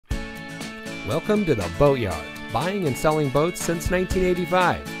Welcome to the Boatyard, buying and selling boats since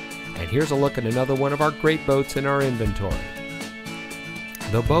 1985. And here's a look at another one of our great boats in our inventory.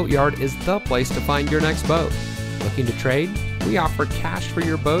 The Boatyard is the place to find your next boat. Looking to trade? We offer cash for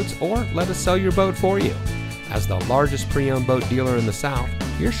your boats or let us sell your boat for you. As the largest pre-owned boat dealer in the South,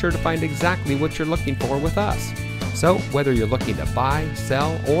 you're sure to find exactly what you're looking for with us. So whether you're looking to buy,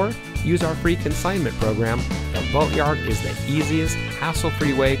 sell, or use our free consignment program, the Boatyard is the easiest,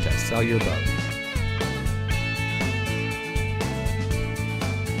 hassle-free way to sell your boat.